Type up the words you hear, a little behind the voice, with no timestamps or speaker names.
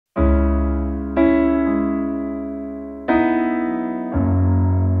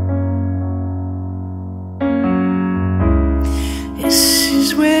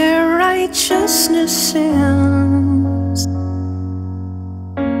righteousness sins.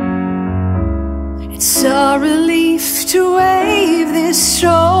 It's a relief to wave this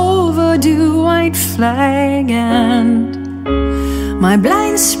overdue white flag, and my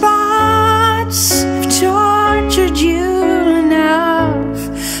blind spots have tortured you enough.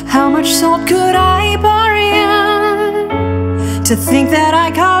 How much salt could I pour in to think that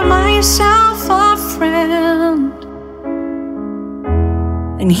I called myself a friend?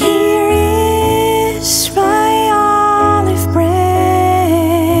 And here is my olive branch.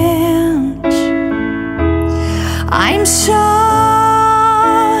 I'm so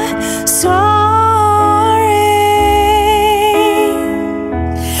sorry.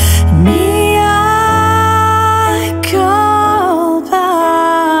 Mea culpa.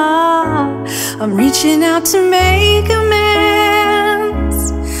 I'm reaching out to make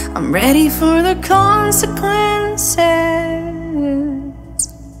amends. I'm ready for the consequences.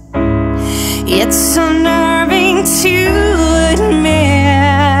 It's unnerving to admit.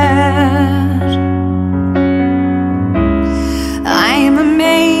 I am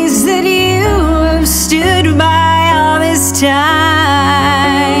amazed that you have stood by all this time.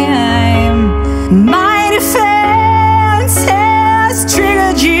 My defense has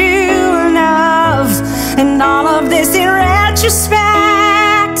triggered you enough, and all of this in retrospect.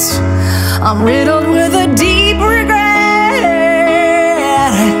 I'm riddled with a deep regret.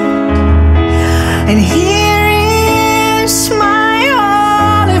 And here is my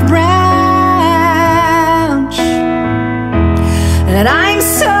olive branch, and I'm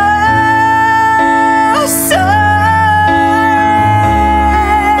so sorry.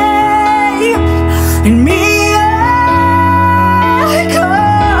 And mea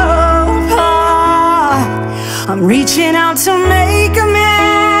culpa. I'm reaching out to make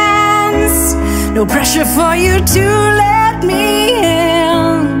amends. No pressure for you to let me in.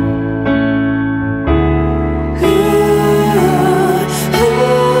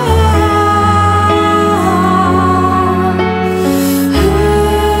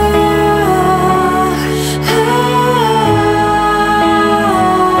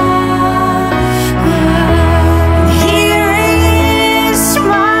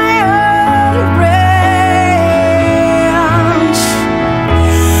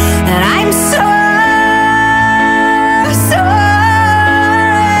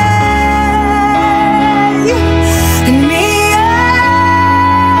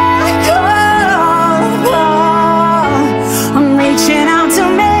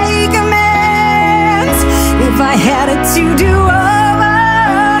 I had it to do